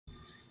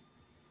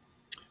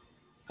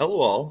Hello,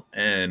 all,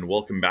 and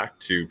welcome back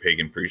to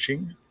Pagan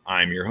Preaching.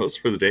 I'm your host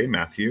for the day,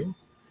 Matthew.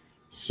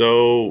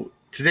 So,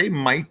 today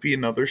might be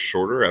another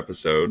shorter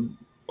episode,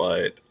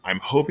 but I'm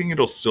hoping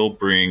it'll still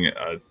bring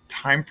a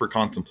time for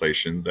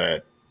contemplation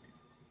that,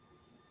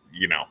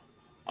 you know,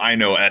 I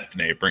know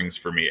Ethne brings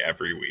for me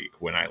every week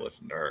when I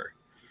listen to her.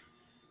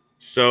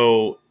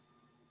 So,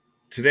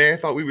 today I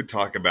thought we would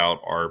talk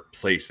about our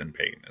place in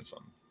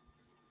paganism.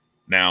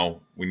 Now,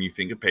 when you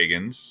think of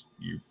pagans,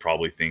 you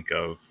probably think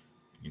of,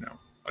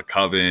 a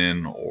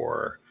coven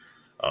or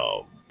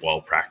a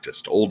well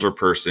practiced older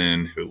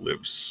person who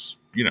lives,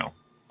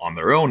 on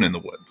their own in the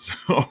woods,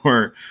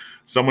 or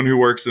someone who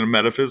works in a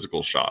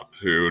metaphysical shop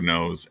who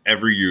knows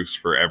every use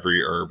for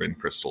every herb and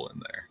crystal in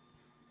there.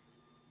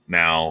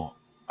 Now,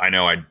 I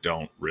know I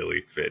don't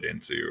really fit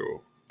into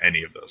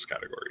any of those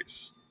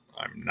categories.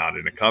 I'm not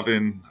in a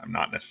coven. I'm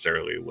not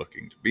necessarily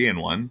looking to be in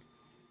one.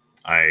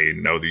 I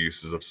know the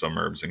uses of some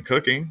herbs in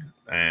cooking,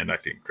 and I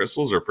think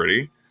crystals are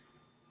pretty.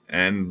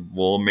 And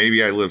well,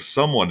 maybe I live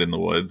somewhat in the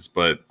woods,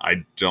 but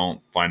I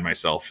don't find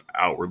myself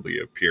outwardly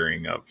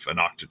appearing of an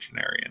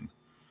octogenarian.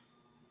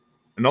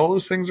 And all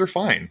those things are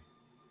fine.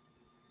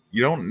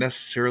 You don't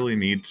necessarily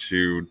need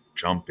to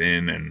jump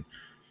in and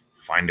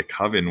find a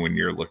coven when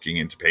you're looking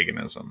into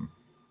paganism.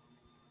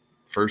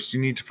 First, you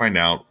need to find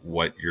out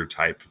what your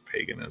type of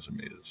paganism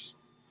is.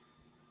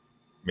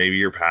 Maybe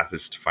your path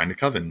is to find a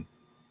coven,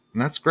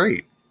 and that's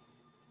great.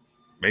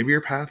 Maybe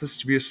your path is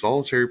to be a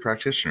solitary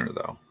practitioner,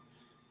 though,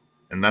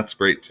 and that's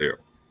great too.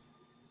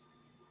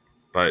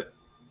 But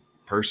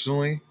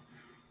personally,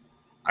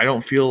 I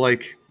don't feel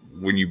like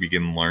when you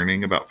begin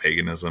learning about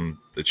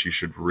paganism that you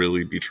should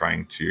really be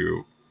trying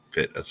to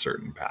fit a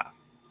certain path.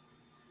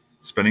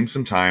 Spending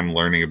some time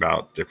learning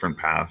about different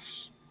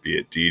paths, be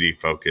it deity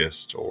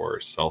focused or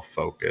self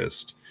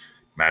focused,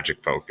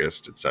 magic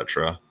focused,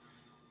 etc.,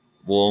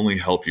 will only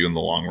help you in the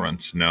long run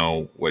to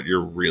know what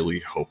you're really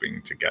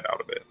hoping to get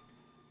out of it.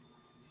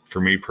 For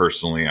me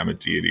personally, I'm a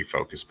deity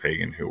focused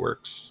pagan who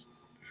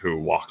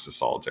walks a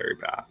solitary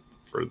path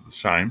for the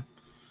time.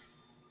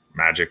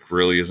 Magic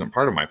really isn't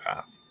part of my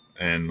path,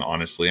 and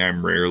honestly,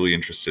 I'm rarely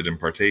interested in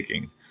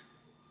partaking.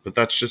 But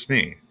that's just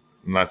me,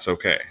 and that's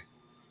okay.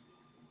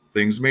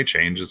 Things may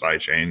change as I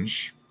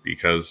change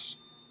because,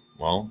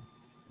 well,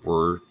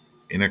 we're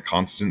in a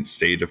constant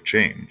state of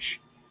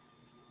change.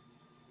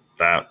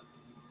 That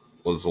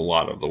was a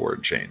lot of the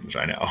word change,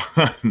 I know.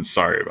 I'm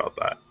sorry about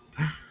that.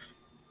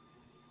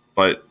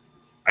 But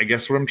I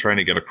guess what I'm trying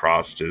to get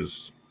across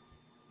is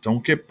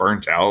don't get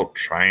burnt out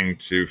trying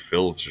to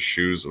fill the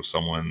shoes of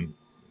someone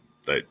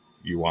that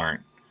you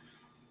aren't.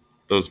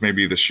 Those may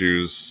be the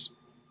shoes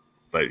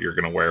that you're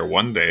going to wear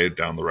one day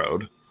down the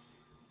road,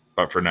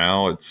 but for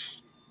now,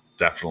 it's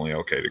definitely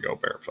okay to go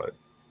barefoot.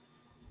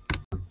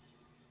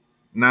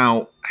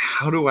 Now,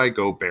 how do I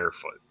go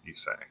barefoot, you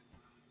say?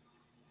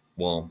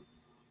 Well,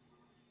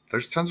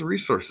 there's tons of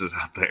resources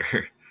out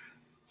there.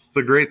 It's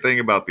the great thing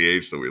about the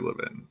age that we live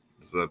in,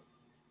 is that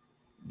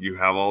you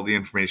have all the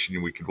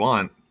information we could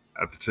want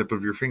at the tip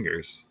of your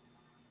fingers.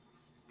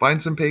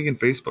 Find some pagan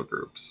Facebook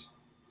groups.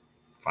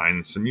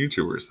 Find some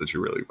YouTubers that you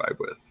really vibe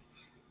with.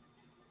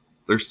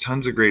 There's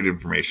tons of great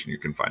information you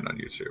can find on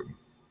YouTube,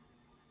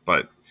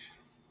 but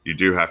you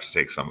do have to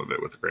take some of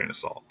it with a grain of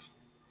salt.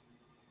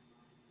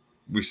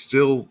 We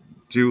still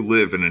do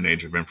live in an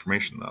age of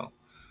information, though,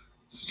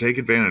 so take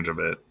advantage of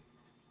it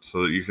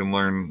so that you can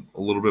learn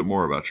a little bit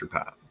more about your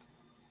path.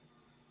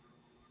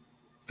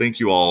 Thank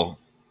you all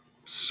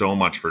so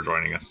much for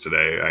joining us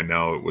today. I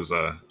know it was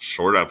a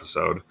short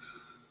episode,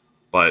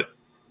 but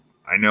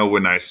I know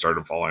when I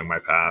started following my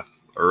path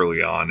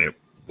early on, it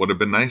would have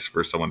been nice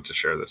for someone to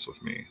share this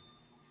with me.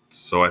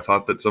 So I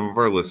thought that some of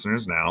our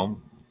listeners now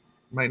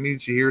might need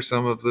to hear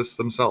some of this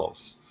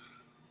themselves,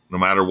 no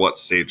matter what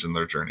stage in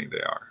their journey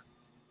they are.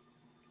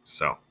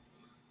 So,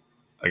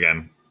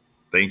 again,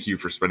 thank you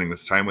for spending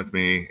this time with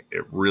me.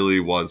 It really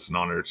was an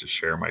honor to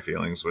share my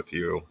feelings with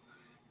you,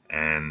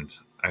 and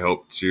I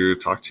hope to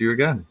talk to you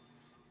again.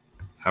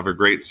 Have a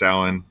great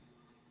Samhain,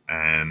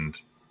 and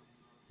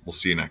we'll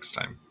see you next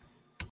time.